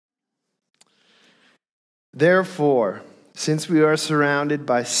Therefore, since we are surrounded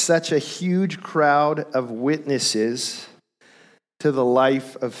by such a huge crowd of witnesses to the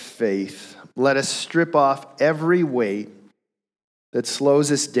life of faith, let us strip off every weight that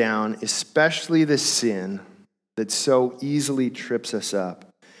slows us down, especially the sin that so easily trips us up.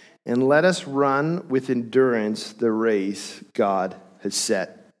 And let us run with endurance the race God has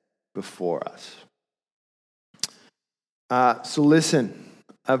set before us. So listen,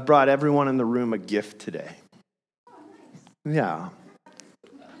 I've brought everyone in the room a gift today. Yeah.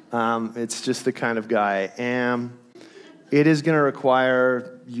 It's just the kind of guy I am. It is going to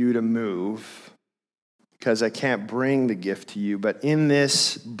require you to move because I can't bring the gift to you. But in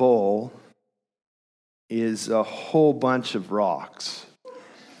this bowl is a whole bunch of rocks.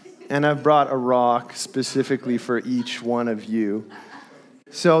 And I've brought a rock specifically for each one of you.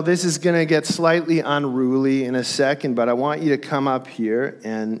 So this is going to get slightly unruly in a second, but I want you to come up here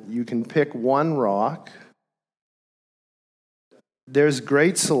and you can pick one rock. There's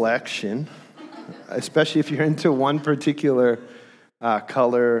great selection, especially if you're into one particular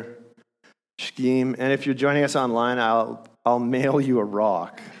color scheme. And if you're joining us online, I'll mail you a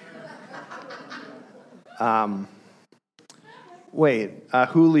rock.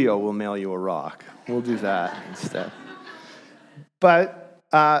 Julio will mail you a rock. We'll do that instead. But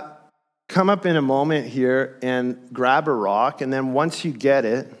come up in a moment here and grab a rock, and then once you get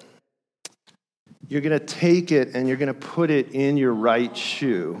it, you're going to take it and you're going to put it in your right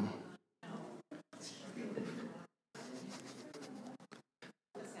shoe.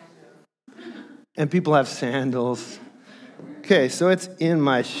 And people have sandals. Okay, so it's in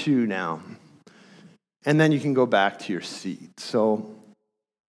my shoe now. And then you can go back to your seat. So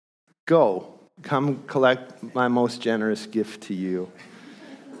come collect my most generous gift to you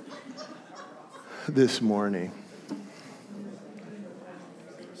this morning.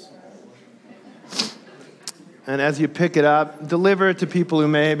 And as you pick it up, deliver it to people who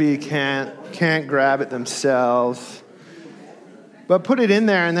maybe can't grab it themselves. But put it in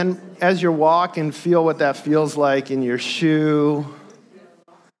there, and then as you're walking, feel what that feels like in your shoe.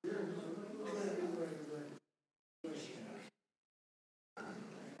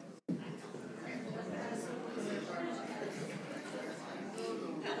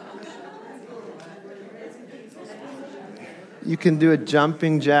 You can do a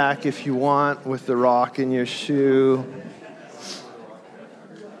jumping jack if you want with the rock in your shoe.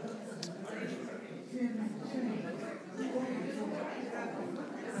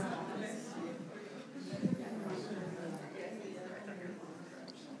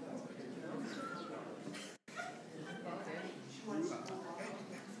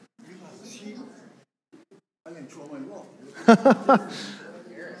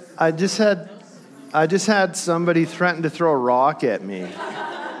 I just had somebody threaten to throw a rock at me.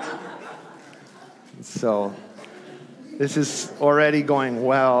 So this is already going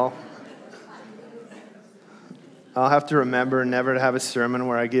well. I'll have to remember never to have a sermon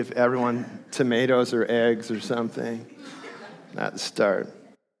where I give everyone tomatoes or eggs or something at the start.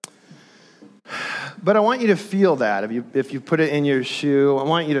 But I want you to feel that. If you put it in your shoe, I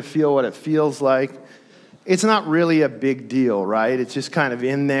want you to feel what it feels like. It's not really a big deal, right? It's just kind of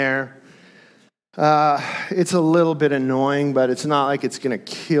in there. It's a little bit annoying, but it's not like it's going to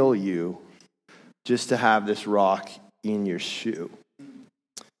kill you just to have this rock in your shoe.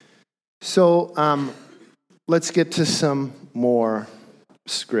 So let's get to some more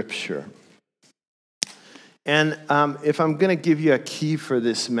scripture. And if I'm going to give you a key for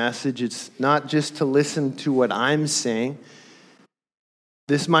this message, it's not just to listen to what I'm saying.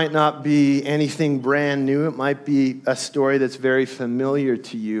 This might not be anything brand new. It might be a story that's very familiar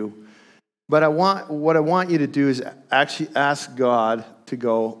to you. But what I want you to do is actually ask God to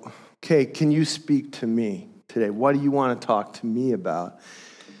go, okay, can you speak to me today? What do you want to talk to me about?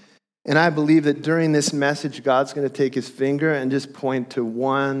 And I believe that during this message, God's going to take his finger and just point to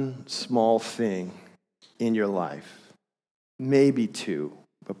one small thing in your life. Maybe two,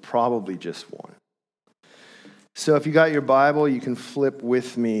 but probably just one. So if you got your Bible, you can flip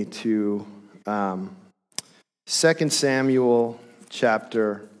with me to 2 Samuel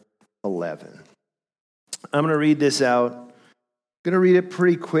chapter 11. I'm going to read this out. I'm going to read it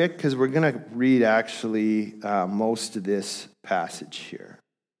pretty quick because we're going to read actually most of this passage here.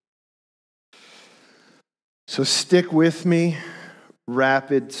 So stick with me.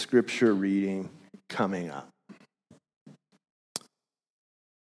 Rapid scripture reading coming up.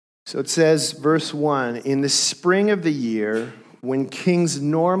 So it says, verse 1, in the spring of the year, when kings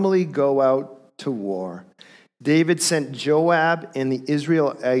normally go out to war, David sent Joab and the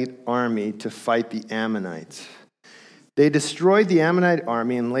Israelite army to fight the Ammonites. They destroyed the Ammonite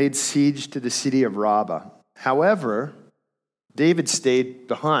army and laid siege to the city of Rabbah. However, David stayed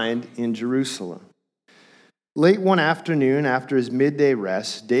behind in Jerusalem. Late one afternoon, after his midday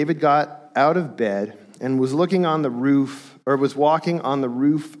rest, David got out of bed and was walking on the roof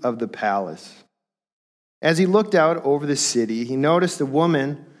of the palace. As he looked out over the city, he noticed a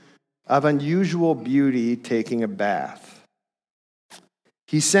woman of unusual beauty taking a bath.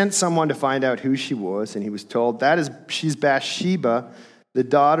 He sent someone to find out who she was, and he was told, she's Bathsheba, the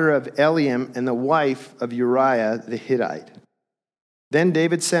daughter of Eliam and the wife of Uriah the Hittite. Then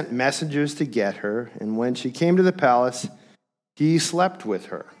David sent messengers to get her, and when she came to the palace, he slept with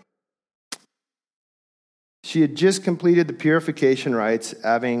her. She had just completed the purification rites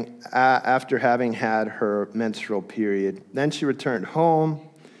after having had her menstrual period. Then she returned home.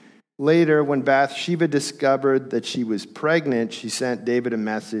 Later, when Bathsheba discovered that she was pregnant, she sent David a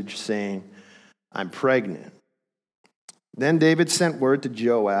message saying, "I'm pregnant." Then David sent word to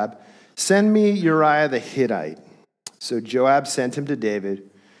Joab, "Send me Uriah the Hittite." So Joab sent him to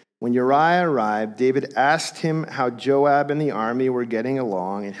David. When Uriah arrived, David asked him how Joab and the army were getting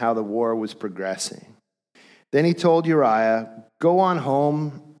along and how the war was progressing. Then he told Uriah, "Go on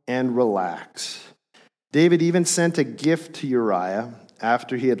home and relax." David even sent a gift to Uriah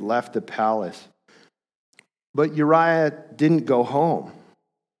after he had left the palace. But Uriah didn't go home.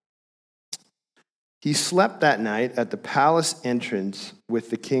 He slept that night at the palace entrance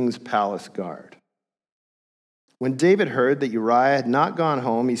with the king's palace guard. When David heard that Uriah had not gone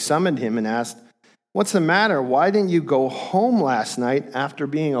home, he summoned him and asked, "What's the matter? Why didn't you go home last night after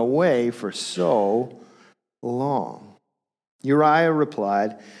being away for so long?" Uriah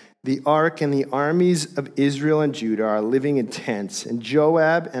replied, "The ark and the armies of Israel and Judah are living in tents, and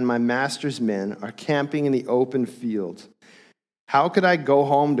Joab and my master's men are camping in the open fields. How could I go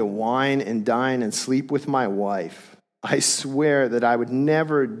home to wine and dine and sleep with my wife? I swear that I would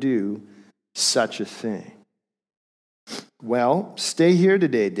never do such a thing." "Well, stay here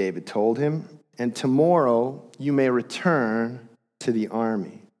today," David told him, "and tomorrow you may return to the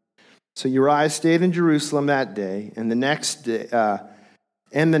army." So Uriah stayed in Jerusalem that day and the next day,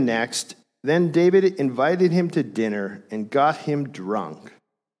 and the next. Then David invited him to dinner and got him drunk.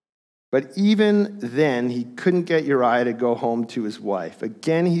 But even then, he couldn't get Uriah to go home to his wife.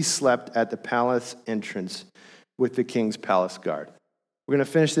 Again, he slept at the palace entrance with the king's palace guard. We're going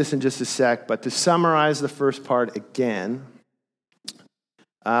to finish this in just a sec, but to summarize the first part again,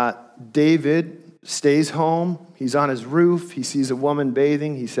 David stays home. He's on his roof. He sees a woman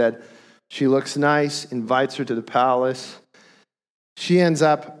bathing. He said, "She looks nice," invites her to the palace. She ends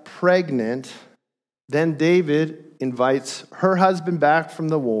up pregnant. Then David invites her husband back from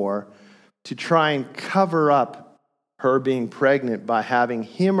the war to try and cover up her being pregnant by having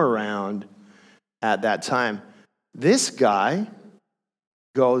him around at that time. This guy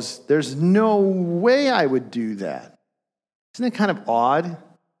goes, "There's no way I would do that." Isn't it kind of odd?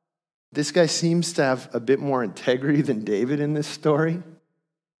 This guy seems to have a bit more integrity than David in this story.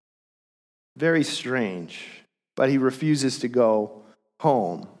 Very strange. But he refuses to go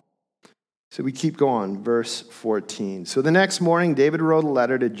home. So we keep going, verse 14. So the next morning, David wrote a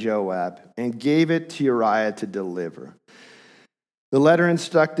letter to Joab and gave it to Uriah to deliver. The letter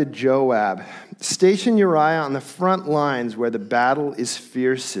instructed Joab, "Station Uriah on the front lines where the battle is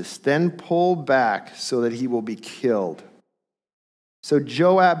fiercest, then pull back so that he will be killed." So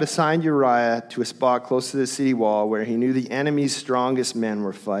Joab assigned Uriah to a spot close to the city wall where he knew the enemy's strongest men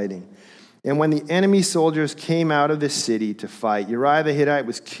were fighting. And when the enemy soldiers came out of the city to fight, Uriah the Hittite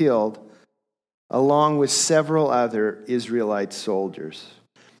was killed, along with several other Israelite soldiers.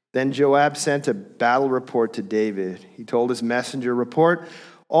 Then Joab sent a battle report to David. He told his messenger, "Report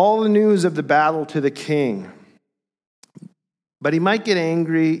all the news of the battle to the king." But he might get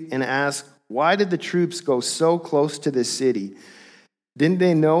angry and ask, "Why did the troops go so close to the city? Didn't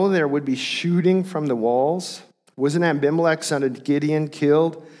they know there would be shooting from the walls? Wasn't Abimelech, son of Gideon,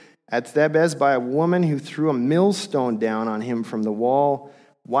 killed at Thebez by a woman who threw a millstone down on him from the wall?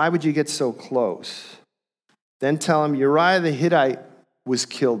 Why would you get so close?" Then tell him Uriah the Hittite was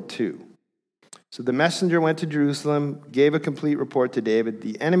killed too. So the messenger went to Jerusalem, gave a complete report to David.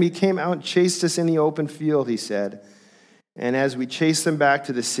 "The enemy came out and chased us in the open field," he said. "And as we chased them back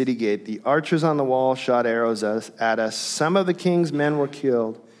to the city gate, the archers on the wall shot arrows at us. Some of the king's men were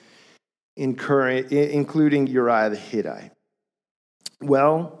killed, including Uriah the Hittite."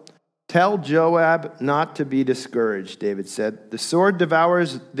 "Well, tell Joab not to be discouraged," David said. "The sword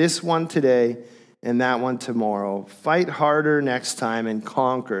devours this one today and that one tomorrow. Fight harder next time and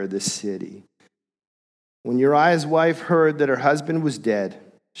conquer the city." When Uriah's wife heard that her husband was dead,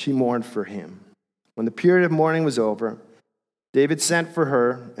 she mourned for him. When the period of mourning was over, David sent for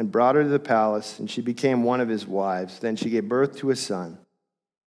her and brought her to the palace, and she became one of his wives. Then she gave birth to a son.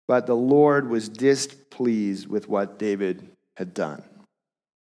 But the Lord was displeased with what David had done.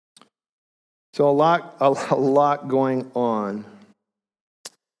 So a lot going on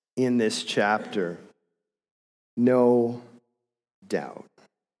in this chapter, no doubt.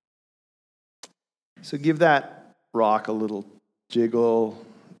 So give that rock a little jiggle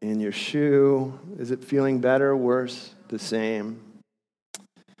in your shoe. Is it feeling better, worse, the same?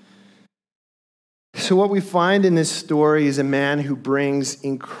 So what we find in this story is a man who brings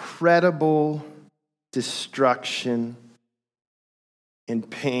incredible destruction and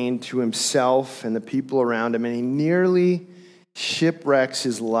pain to himself and the people around him, and he nearly shipwrecks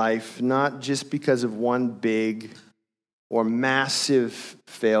his life, not just because of one big or massive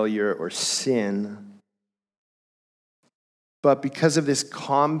failure or sin, but because of this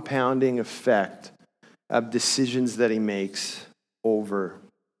compounding effect of decisions that he makes over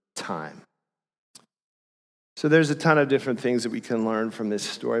time. So there's a ton of different things that we can learn from this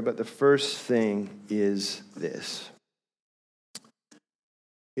story, but the first thing is this.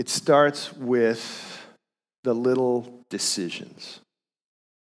 It starts with the little decisions.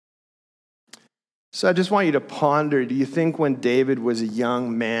 So I just want you to ponder, do you think when David was a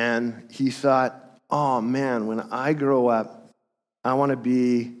young man, he thought, oh man, when I grow up, I want to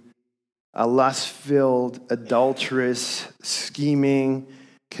be a lust-filled, adulterous, scheming,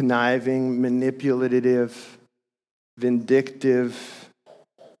 conniving, manipulative, vindictive,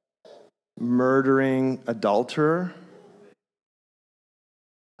 murdering adulterer?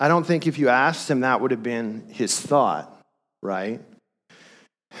 I don't think if you asked him, that would have been his thought, right?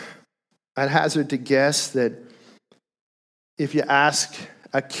 I'd hazard to guess that if you ask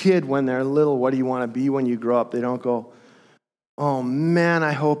a kid when they're little, what do you want to be when you grow up? They don't go, oh man,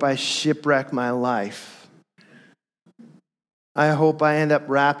 I hope I shipwreck my life. I hope I end up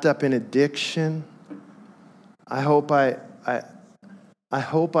wrapped up in addiction. I hope I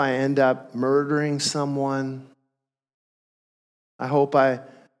end up murdering someone. I hope I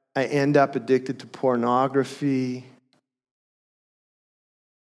end up addicted to pornography.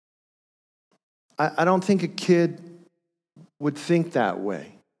 I don't think a kid would think that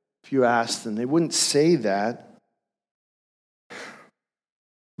way if you asked them. They wouldn't say that.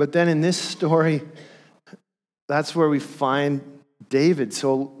 But then in this story, that's where we find David.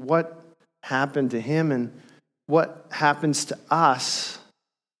 So what happened to him and what happens to us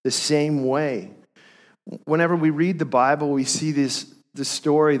the same way? Whenever we read the Bible, we see the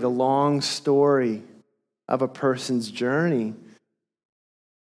story, the long story of a person's journey.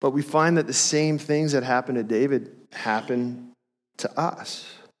 But we find that the same things that happened to David happen to us.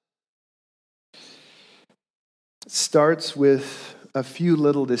 It starts with a few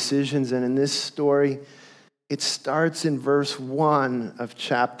little decisions, and in this story, it starts in verse 1 of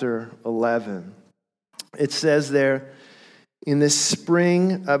chapter 11. It says there, in the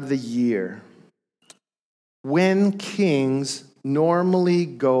spring of the year, when kings normally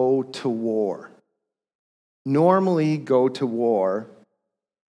go to war,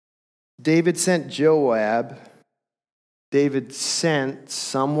 David sent Joab, David sent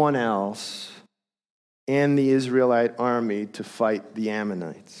someone else and the Israelite army to fight the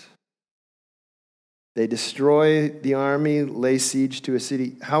Ammonites. They destroy the army, lay siege to a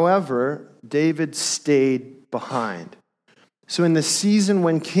city. However, David stayed behind. So in the season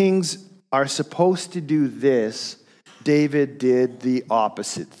when kings are supposed to do this, David did the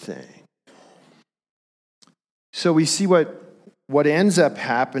opposite thing. So we see what ends up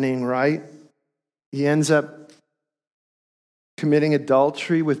happening, right? He ends up committing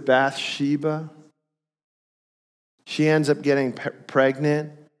adultery with Bathsheba. She ends up getting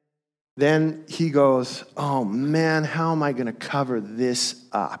pregnant. Then he goes, oh man, how am I going to cover this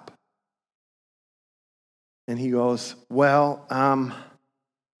up? And he goes, well,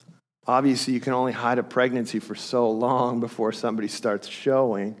 obviously you can only hide a pregnancy for so long before somebody starts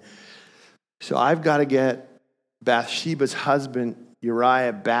showing. So I've got to get Bathsheba's husband,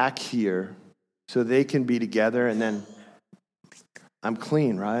 Uriah, back here so they can be together, and then I'm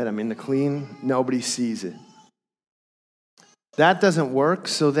clean, right? I'm in the clean, nobody sees it. That doesn't work,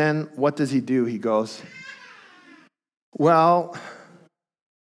 so then what does he do? He goes, well,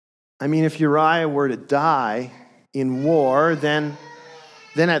 I mean, if Uriah were to die in war, then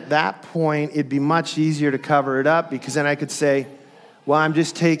at that point it'd be much easier to cover it up, because then I could say, well, I'm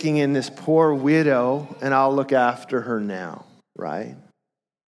just taking in this poor widow and I'll look after her now, right?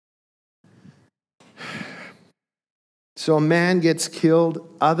 So a man gets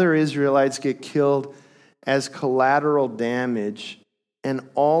killed, other Israelites get killed as collateral damage, and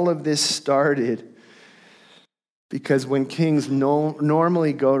all of this started Because when kings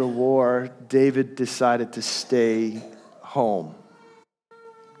normally go to war, David decided to stay home.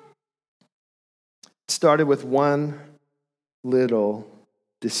 It started with one little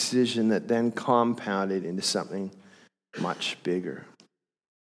decision that then compounded into something much bigger.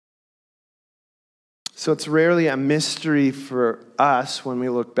 So it's rarely a mystery for us when we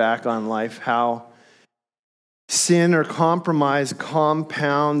look back on life how sin or compromise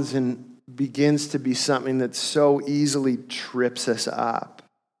compounds and begins to be something that so easily trips us up.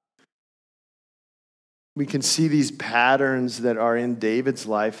 We can see these patterns that are in David's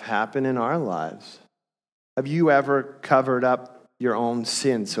life happen in our lives. Have you ever covered up your own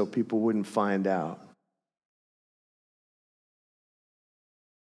sin so people wouldn't find out?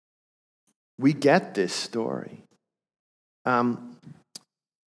 We get this story.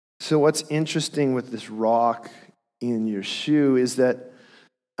 So what's interesting with this rock in your shoe is that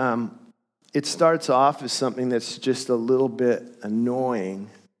it starts off as something that's just a little bit annoying,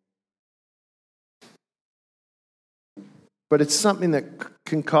 but it's something that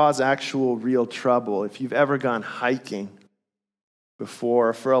can cause actual real trouble. If you've ever gone hiking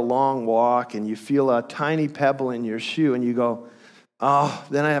before for a long walk and you feel a tiny pebble in your shoe and you go, oh,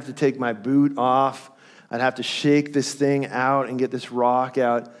 then I have to take my boot off. I'd have to shake this thing out and get this rock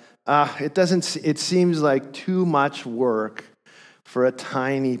out. It seems like too much work for a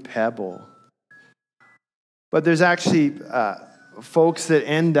tiny pebble. But there's actually folks that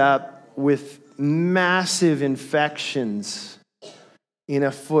end up with massive infections in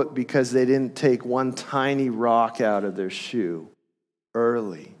a foot because they didn't take one tiny rock out of their shoe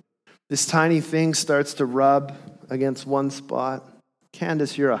early. This tiny thing starts to rub against one spot.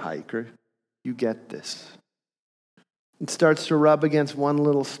 Candace, you're a hiker. You get this. It starts to rub against one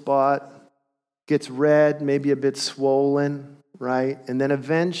little spot, gets red, maybe a bit swollen, right? And then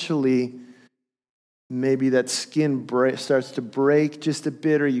eventually, maybe that skin starts to break just a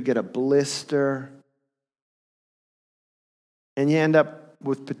bit, or you get a blister. And you end up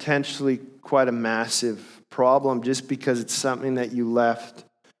with potentially quite a massive problem just because it's something that you left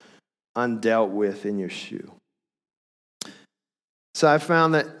undealt with in your shoe. So I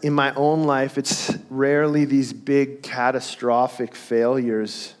found that in my own life, it's rarely these big catastrophic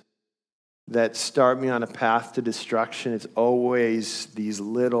failures that start me on a path to destruction. It's always these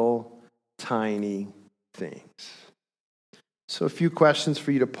little tiny things. So a few questions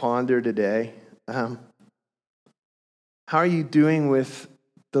for you to ponder today. How are you doing with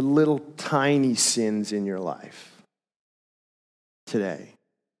the little tiny sins in your life today?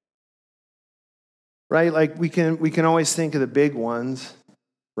 Right? Like we can always think of the big ones,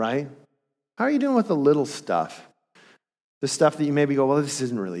 right? How are you doing with the little stuff? The stuff that you maybe go, well, this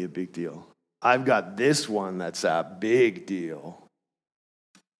isn't really a big deal. I've got this one that's a big deal.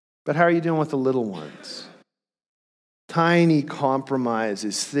 But how are you doing with the little ones? Tiny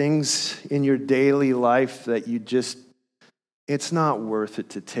compromises, things in your daily life that you just, it's not worth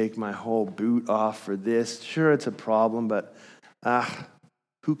it to take my whole boot off for this. Sure, it's a problem, but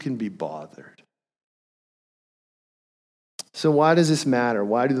who can be bothered? So why does this matter?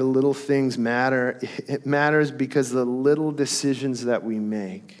 Why do the little things matter? It matters because the little decisions that we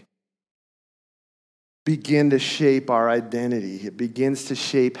make begin to shape our identity. It begins to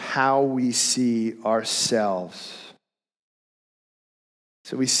shape how we see ourselves.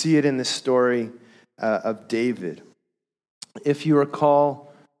 So we see it in the story of David. If you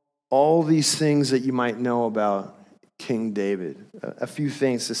recall all these things that you might know about King David, a few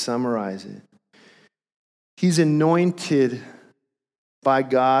things to summarize it. He's anointed by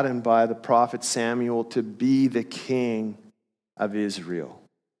God and by the prophet Samuel to be the king of Israel.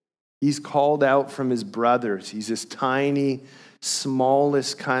 He's called out from his brothers. He's this tiny,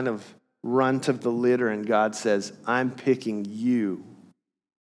 smallest kind of runt of the litter, and God says, I'm picking you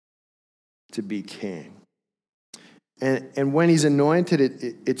to be king. And when he's anointed,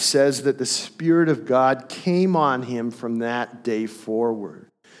 it says that the Spirit of God came on him from that day forward.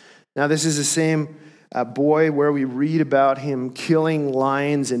 Now, this is the same boy where we read about him killing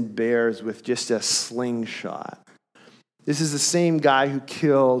lions and bears with just a slingshot. This is the same guy who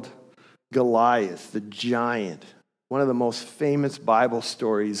killed Goliath, the giant, one of the most famous Bible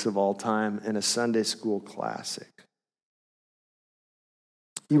stories of all time and a Sunday school classic.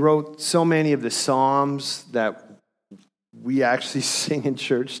 He wrote so many of the Psalms that we actually sing in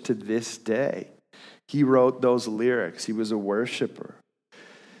church to this day. He wrote those lyrics. He was a worshiper.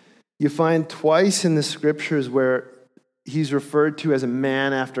 You find twice in the scriptures where he's referred to as a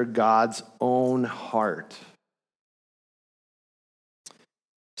man after God's own heart.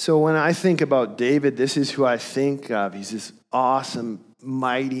 So when I think about David, this is who I think of. He's this awesome,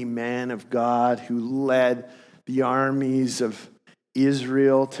 mighty man of God who led the armies of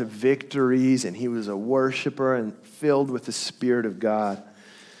Israel to victories, and he was a worshiper and filled with the Spirit of God.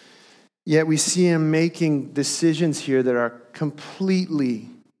 Yet we see him making decisions here that are completely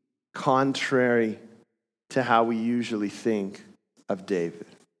contrary to how we usually think of David.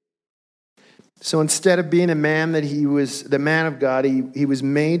 So instead of being a man that he was, the man of God, he was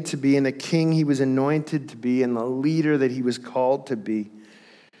made to be, and the king he was anointed to be, and the leader that he was called to be,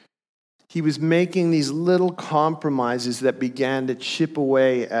 he was making these little compromises that began to chip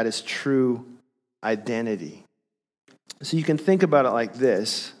away at his true identity. So you can think about it like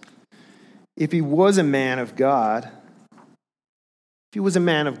this. If he was a man of God,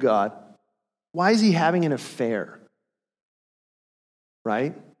 why is he having an affair?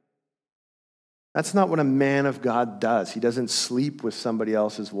 Right? That's not what a man of God does. He doesn't sleep with somebody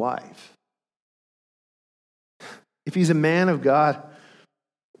else's wife. If he's a man of God,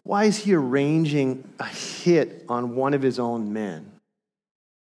 why is he arranging a hit on one of his own men?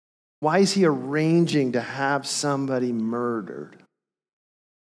 Why is he arranging to have somebody murdered?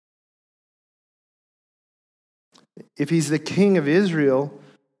 If he's the king of Israel,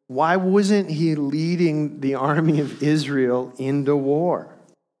 why wasn't he leading the army of Israel into war?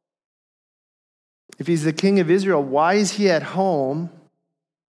 If he's the king of Israel, why is he at home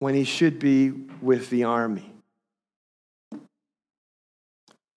when he should be with the army?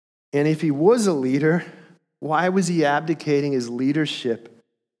 And if he was a leader, why was he abdicating his leadership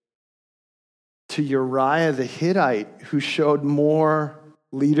to Uriah the Hittite, who showed more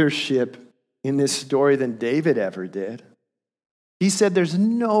leadership in this story than David ever did? He said, there's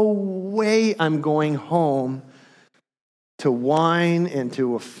no way I'm going home to wine and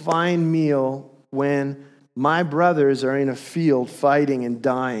to a fine meal when my brothers are in a field fighting and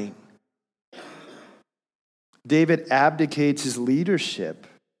dying. David abdicates his leadership.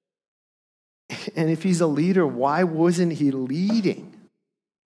 And if he's a leader, why wasn't he leading?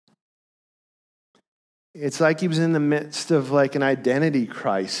 It's like he was in the midst of like an identity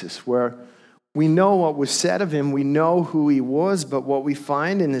crisis where we know what was said of him, we know who he was, but what we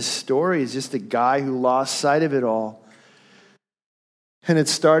find in this story is just a guy who lost sight of it all and had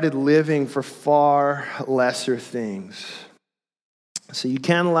started living for far lesser things. So you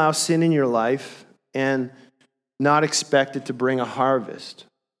can't allow sin in your life and not expect it to bring a harvest,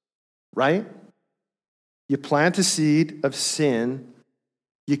 right? You plant a seed of sin,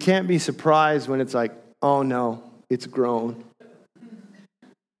 you can't be surprised when it's like, oh no, it's grown.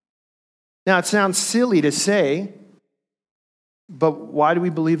 Now, it sounds silly to say, but why do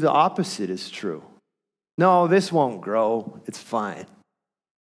we believe the opposite is true? No, this won't grow. It's fine.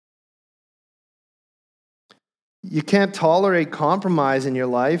 You can't tolerate compromise in your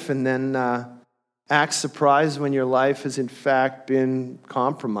life and then act surprised when your life has in fact been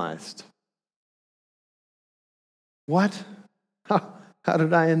compromised. What? How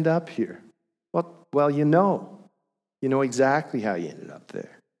did I end up here? Well, you know exactly how you ended up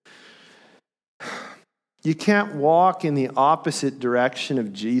there. You can't walk in the opposite direction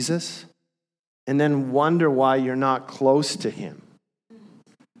of Jesus and then wonder why you're not close to him.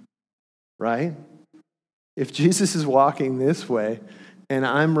 Right? If Jesus is walking this way and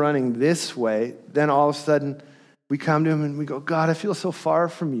I'm running this way, then all of a sudden we come to him and we go, God, I feel so far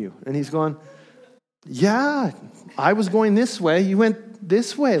from you. And he's going, yeah, I was going this way. You went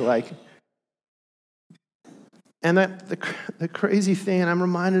this way. And the crazy thing, and I'm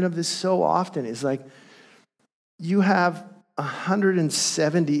reminded of this so often, is like you have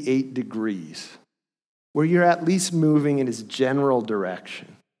 178 degrees where you're at least moving in his general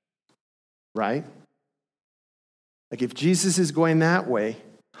direction, right? Like if Jesus is going that way,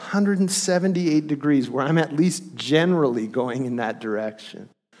 178 degrees where I'm at least generally going in that direction.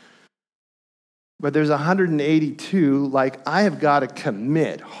 But there's 182, like I have got to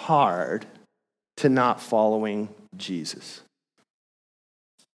commit hard to not following Jesus.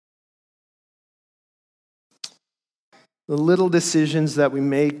 The little decisions that we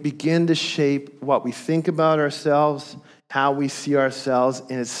make begin to shape what we think about ourselves, how we see ourselves,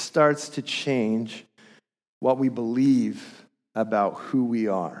 and it starts to change what we believe about who we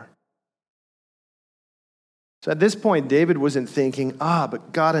are. So at this point, David wasn't thinking,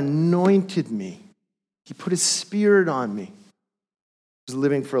 but God anointed me. He put his spirit on me. He was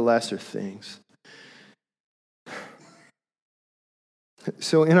living for lesser things.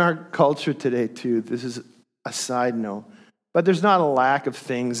 So in our culture today, too, this is a side note, but there's not a lack of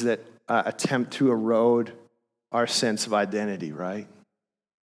things that attempt to erode our sense of identity, right?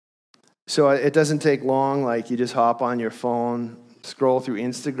 So it doesn't take long, like you just hop on your phone, scroll through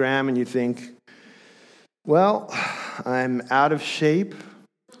Instagram, and you think, well, I'm out of shape,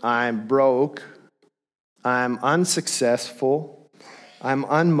 I'm broke, I'm unsuccessful, I'm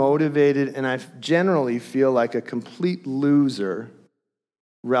unmotivated, and I generally feel like a complete loser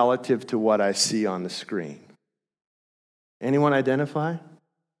relative to what I see on the screen. Anyone identify?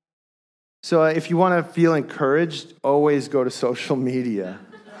 So if you want to feel encouraged, always go to social media,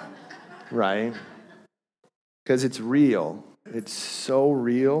 right? Because it's real. It's so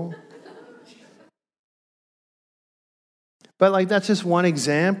real. But like that's just one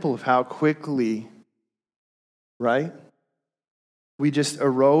example of how quickly, right? We just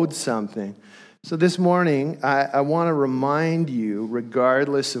erode something. So this morning, I want to remind you,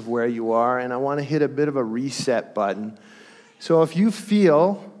 regardless of where you are, and I want to hit a bit of a reset button. So if you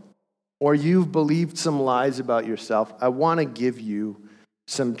feel or you've believed some lies about yourself, I want to give you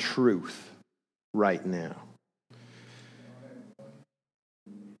some truth right now.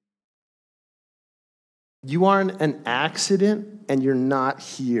 You aren't an accident, and you're not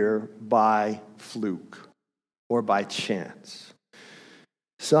here by fluke or by chance.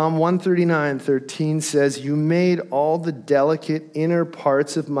 Psalm 139:13 says, "You made all the delicate inner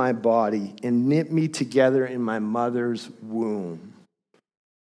parts of my body and knit me together in my mother's womb."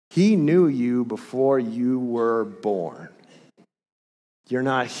 He knew you before you were born. You're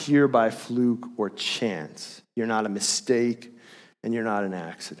not here by fluke or chance. You're not a mistake, and you're not an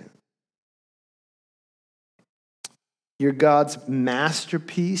accident. You're God's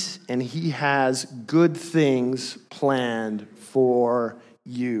masterpiece, and He has good things planned for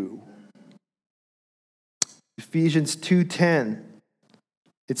you. Ephesians 2:10,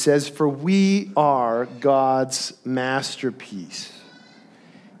 it says, "For we are God's masterpiece.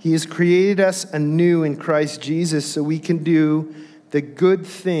 He has created us anew in Christ Jesus so we can do the good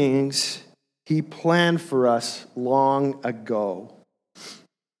things He planned for us long ago."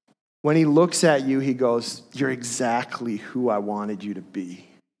 When He looks at you, He goes, "You're exactly who I wanted you to be.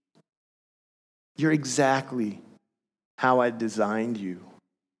 You're exactly how I designed you.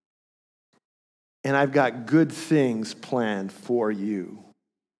 And I've got good things planned for you."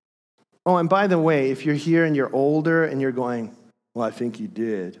 Oh, and by the way, if you're here and you're older and you're going, "Well, I think you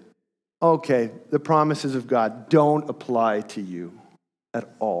did." Okay, the promises of God don't apply to you at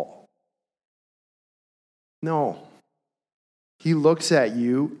all. No. He looks at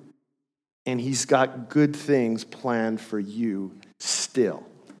you and He's got good things planned for you still.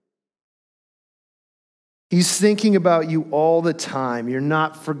 He's thinking about you all the time. You're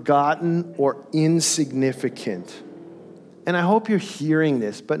not forgotten or insignificant. And I hope you're hearing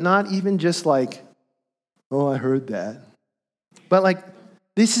this, but not even just like, "Oh, I heard that." But like,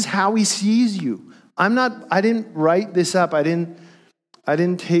 this is how He sees you. I didn't write this up. I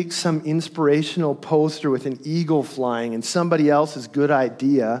didn't take some inspirational poster with an eagle flying and somebody else's good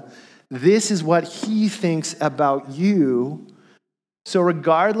idea. This is what He thinks about you. So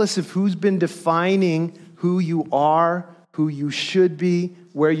regardless of who's been defining who you are, who you should be,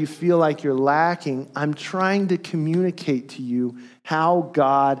 where you feel like you're lacking, I'm trying to communicate to you how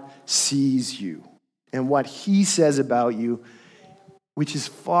God sees you and what He says about you, which is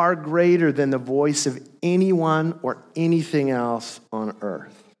far greater than the voice of anyone or anything else on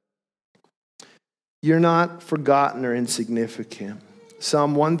earth. You're not forgotten or insignificant.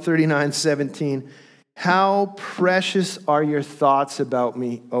 Psalm 139:17, "How precious are your thoughts about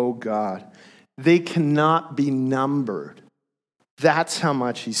me, O God. They cannot be numbered." That's how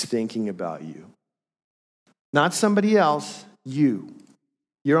much He's thinking about you. Not somebody else, you.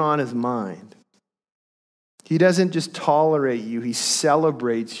 You're on His mind. He doesn't just tolerate you, He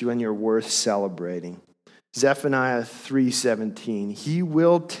celebrates you, and you're worth celebrating. Zephaniah 3:17, "He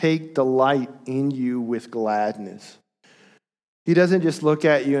will take delight in you with gladness." He doesn't just look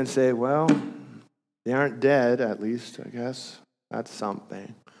at you and say, "Well, they aren't dead, at least, I guess. That's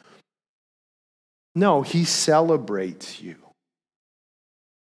something." No, He celebrates you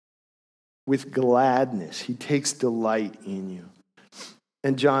with gladness. He takes delight in you.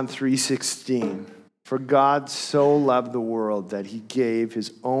 And John 3:16, "For God so loved the world that He gave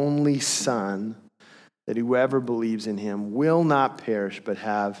His only Son, that whoever believes in Him will not perish but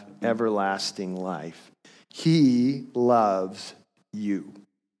have everlasting life." He loves you.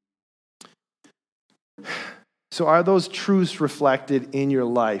 So are those truths reflected in your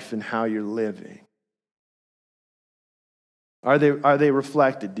life and how you're living? Are they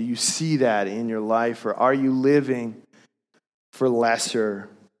reflected? Do you see that in your life, or are you living for lesser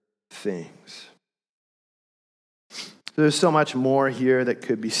things? There's so much more here that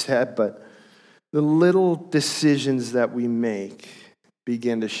could be said, but the little decisions that we make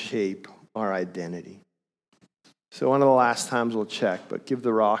begin to shape our identity. So one of the last times we'll check, but give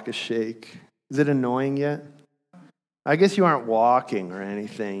the rock a shake. Is it annoying yet? I guess you aren't walking or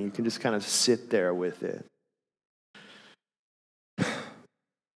anything. You can just kind of sit there with it.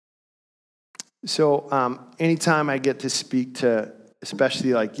 So anytime I get to speak to,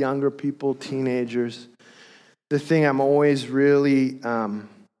 especially like younger people, teenagers, the thing I'm always really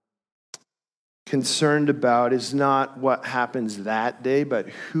concerned about is not what happens that day, but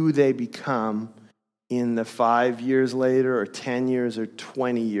who they become in the 5 years later or 10 years or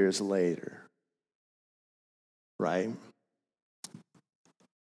 20 years later, right?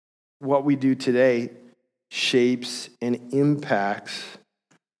 What we do today shapes and impacts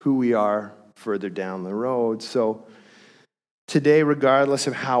who we are further down the road. So today, regardless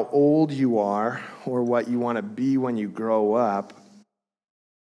of how old you are or what you want to be when you grow up,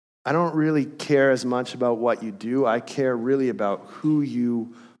 I don't really care as much about what you do. I care really about who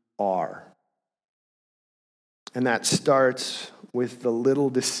you are. And that starts with the little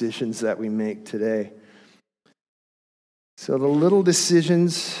decisions that we make today. So the little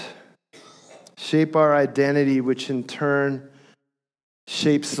decisions shape our identity, which in turn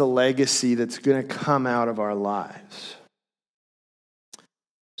shapes the legacy that's going to come out of our lives.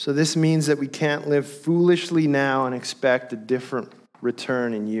 So this means that we can't live foolishly now and expect a different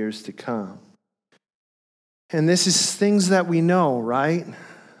return in years to come. And this is things that we know, right?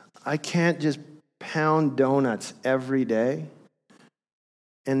 I can't just pound donuts every day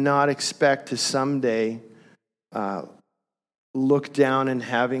and not expect to someday look down and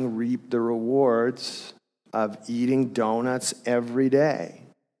having reaped the rewards of eating donuts every day.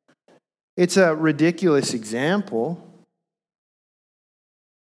 It's a ridiculous example,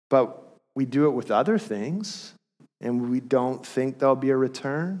 but we do it with other things, and we don't think there'll be a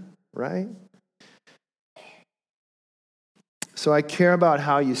return, right? So I care about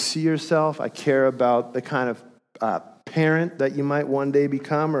how you see yourself. I care about the kind of parent that you might one day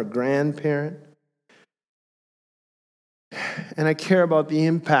become or grandparent. And I care about the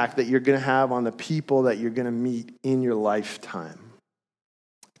impact that you're going to have on the people that you're going to meet in your lifetime.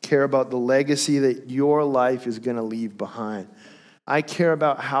 I care about the legacy that your life is going to leave behind. I care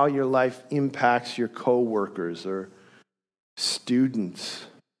about how your life impacts your coworkers or students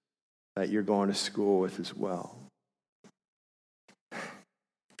that you're going to school with as well.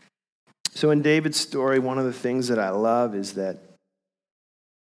 So in David's story, one of the things that I love is that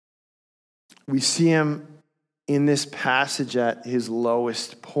we see him in this passage at his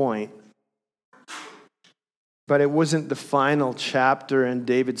lowest point. But it wasn't the final chapter, and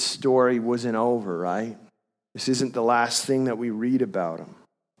David's story wasn't over, right? This isn't the last thing that we read about him.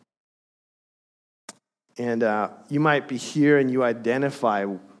 And you might be here and you identify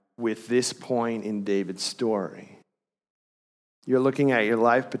with this point in David's story. You're looking at your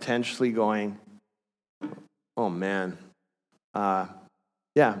life potentially going, oh man,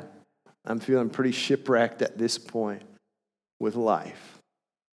 yeah, I'm feeling pretty shipwrecked at this point with life.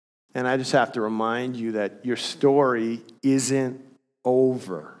 And I just have to remind you that your story isn't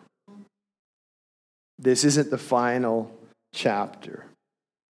over. This isn't the final chapter.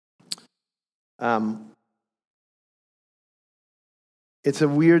 It's a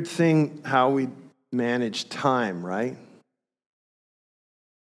weird thing how we manage time, right?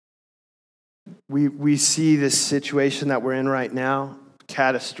 We see this situation that we're in right now,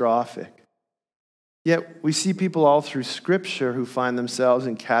 catastrophic. Yet we see people all through Scripture who find themselves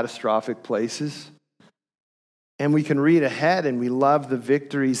in catastrophic places. And we can read ahead and we love the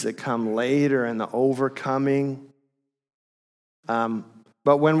victories that come later and the overcoming. But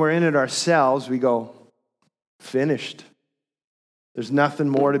when we're in it ourselves, we go, finished. There's nothing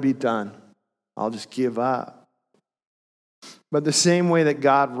more to be done. I'll just give up. But the same way that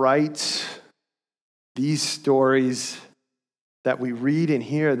God writes these stories that we read and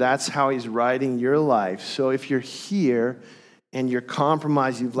hear, that's how he's writing your life. So if you're here and you're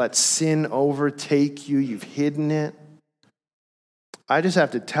compromised, you've let sin overtake you, you've hidden it, I just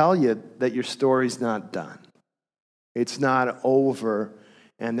have to tell you that your story's not done. It's not over,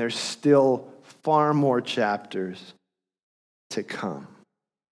 and there's still far more chapters to come.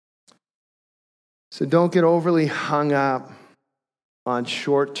 So don't get overly hung up on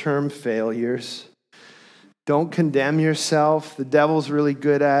short-term failures. Don't condemn yourself. The devil's really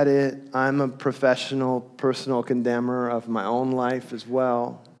good at it. I'm a professional, personal condemner of my own life as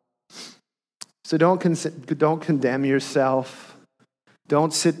well. So don't condemn yourself.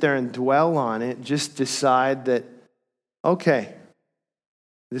 Don't sit there and dwell on it. Just decide that, okay,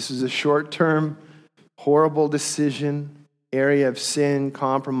 this is a short-term, horrible decision, area of sin,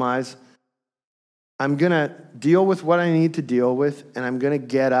 compromise. I'm going to deal with what I need to deal with, and I'm going to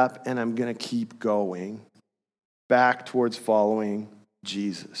get up and I'm going to keep going back towards following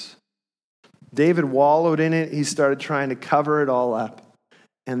Jesus. David wallowed in it. He started trying to cover it all up.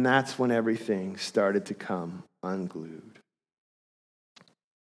 And that's when everything started to come unglued.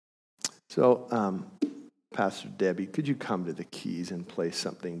 So, Pastor Debbie, could you come to the keys and play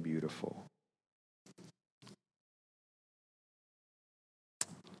something beautiful?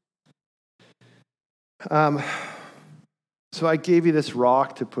 So I gave you this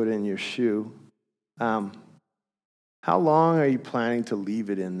rock to put in your shoe. How long are you planning to leave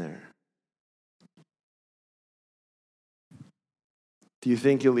it in there? Do you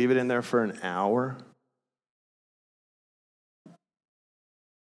think you'll leave it in there for an hour?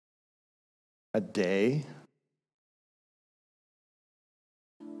 A day?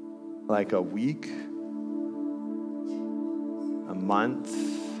 Like a week? A month?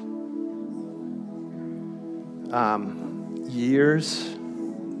 Years?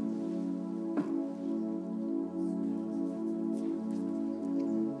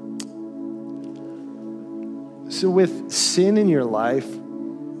 So with sin in your life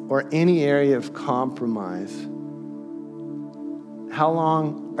or any area of compromise, how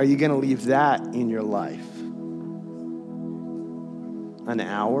long are you going to leave that in your life? An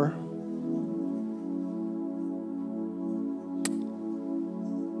hour?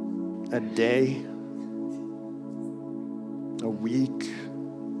 A day? A week?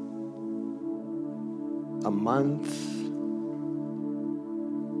 A month?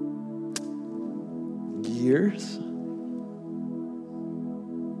 Years?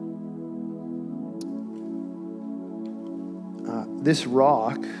 This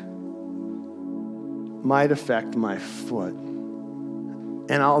rock might affect my foot,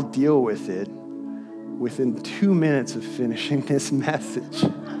 and I'll deal with it within 2 minutes of finishing this message.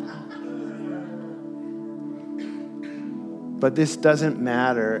 But this doesn't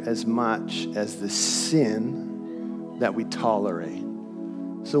matter as much as the sin that we tolerate.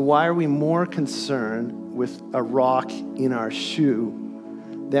 So why are we more concerned with a rock in our shoe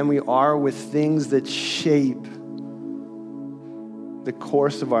than we are with things that shape the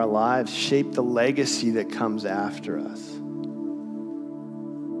course of our lives, shape the legacy that comes after us?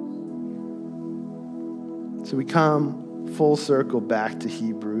 So we come full circle back to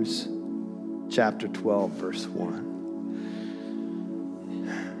Hebrews chapter 12, verse 1.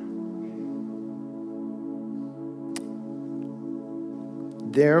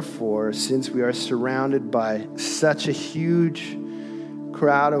 Therefore, since we are surrounded by such a huge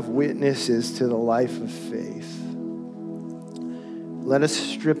crowd of witnesses to the life of faith, let us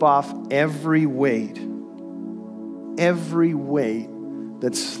strip off every weight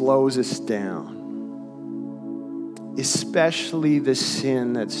that slows us down, especially the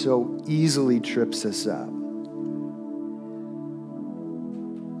sin that so easily trips us up.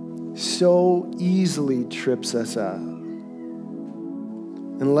 So easily trips us up.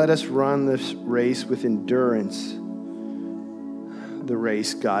 And let us run this race with endurance, the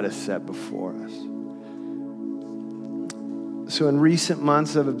race God has set before us. So in recent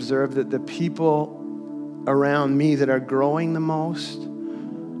months, I've observed that the people around me that are growing the most,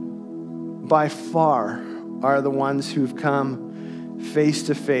 by far, are the ones who've come face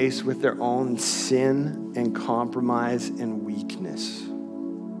to face with their own sin and compromise and weakness.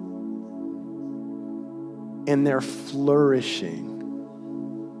 And they're flourishing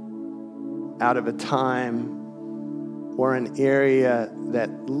out of a time or an area that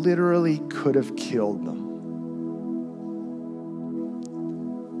literally could have killed them.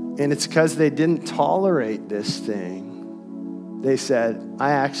 And it's because they didn't tolerate this thing. They said,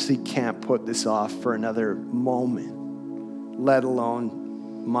 I actually can't put this off for another moment, let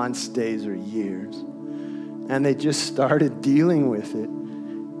alone months, days, or years. And they just started dealing with it.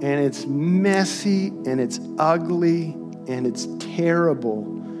 And it's messy, and it's ugly, and it's terrible,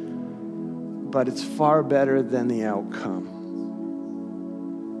 but it's far better than the outcome.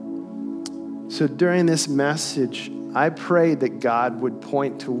 So during this message, I prayed that God would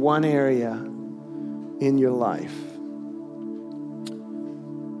point to one area in your life.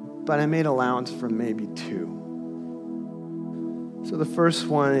 But I made allowance for maybe two. So the first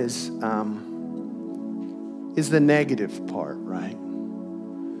one is the negative part, right?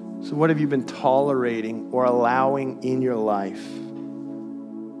 So what have you been tolerating or allowing in your life?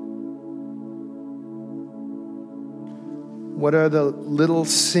 What are the little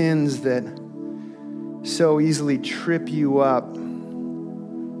sins that so easily trip you up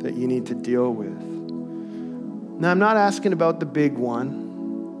that you need to deal with? Now, I'm not asking about the big one.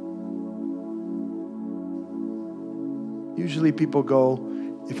 Usually people go,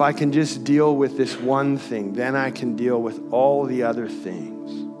 if I can just deal with this one thing, then I can deal with all the other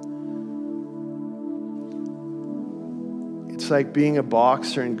things. It's like being a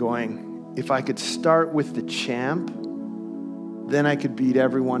boxer and going, if I could start with the champ, then I could beat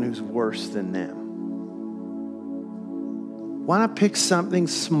everyone who's worse than them. Why not pick something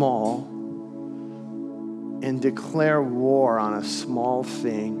small and declare war on a small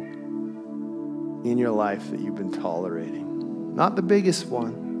thing in your life that you've been tolerating. Not the biggest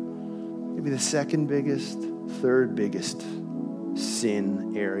one, maybe the second biggest, third biggest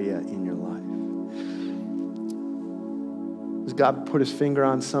sin area in your life. Has God put his finger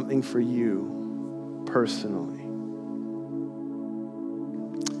on something for you personally?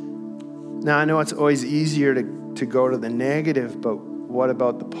 Now, I know it's always easier to go to the negative, but what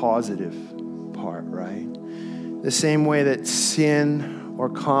about the positive part, right? The same way that sin or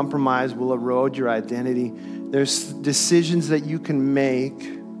compromise will erode your identity, there's decisions that you can make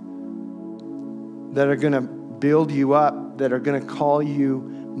that are going to build you up, that are going to call you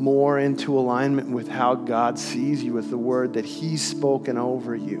more into alignment with how God sees you, with the word that he's spoken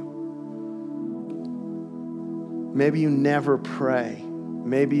over you. Maybe you never pray.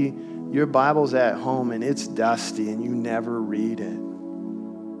 Maybe your Bible's at home and it's dusty and you never read it.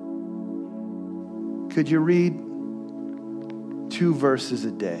 Could you read 2 verses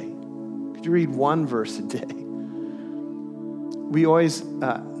a day? Could you read 1 verse a day? We always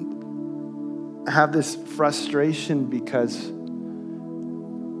have this frustration because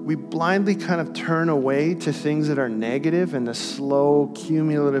we blindly kind of turn away to things that are negative and the slow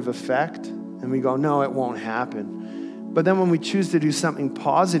cumulative effect, and we go, no, it won't happen. But then when we choose to do something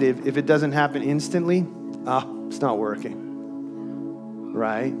positive, if it doesn't happen instantly, it's not working,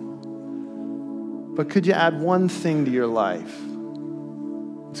 right? But could you add one thing to your life?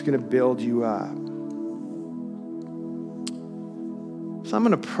 It's going to build you up. So I'm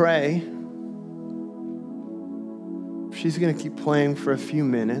going to pray. She's going to keep playing for a few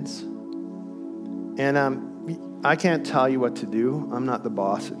minutes. And I can't tell you what to do. I'm not the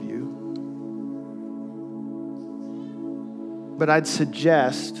boss of you. But I'd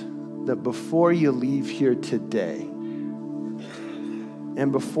suggest that before you leave here today,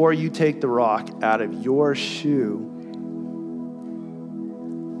 and before you take the rock out of your shoe,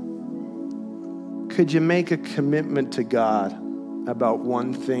 could you make a commitment to God about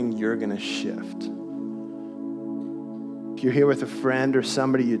one thing you're going to shift? If you're here with a friend or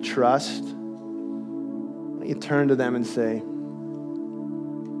somebody you trust, you turn to them and say,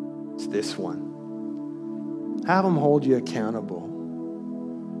 it's this one. Have them hold you accountable.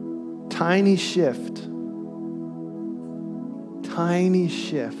 Tiny shift. Tiny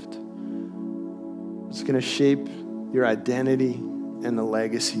shift. It's going to shape your identity and the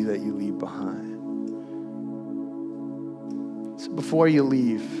legacy that you leave behind. So before you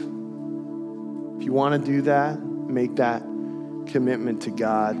leave, if you want to do that, make that commitment to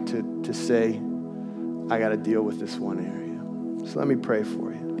God to say, I got to deal with this one area. So let me pray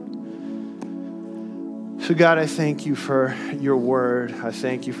for you. So God, I thank you for your word. I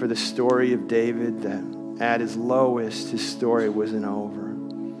thank you for the story of David that at his lowest, his story wasn't over.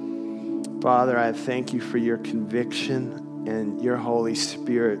 Father, I thank you for your conviction and your Holy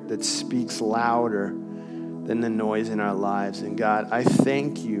Spirit that speaks louder than the noise in our lives. And God, I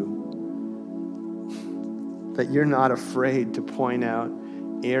thank you that you're not afraid to point out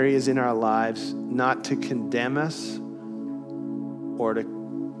areas in our lives, not to condemn us or to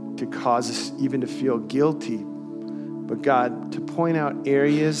cause us even to feel guilty, but God, to point out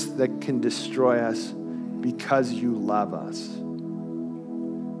areas that can destroy us because you love us.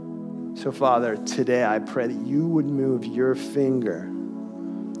 So Father, today I pray that you would move your finger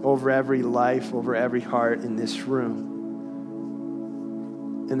over every life, over every heart in this room.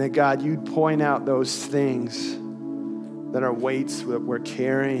 And that God, you'd point out those things that are weights that we're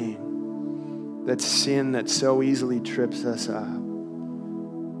carrying, that sin that so easily trips us up.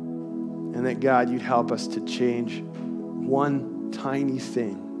 And that God, you'd help us to change one tiny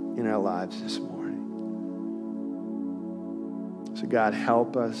thing in our lives this morning. So God,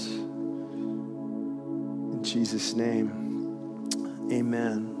 help us. In Jesus' name,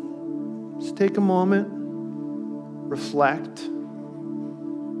 amen. Just take a moment, reflect.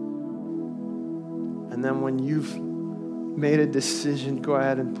 And then when you've made a decision, go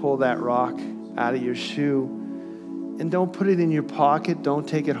ahead and pull that rock out of your shoe. And don't put it in your pocket. Don't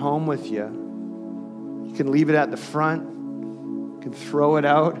take it home with you. You can leave it at the front. You can throw it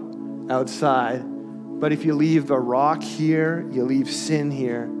out outside. But if you leave a rock here, you leave sin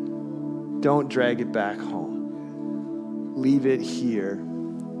here, don't drag it back home. Leave it here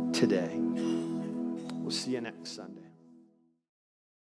today. We'll see you next Sunday.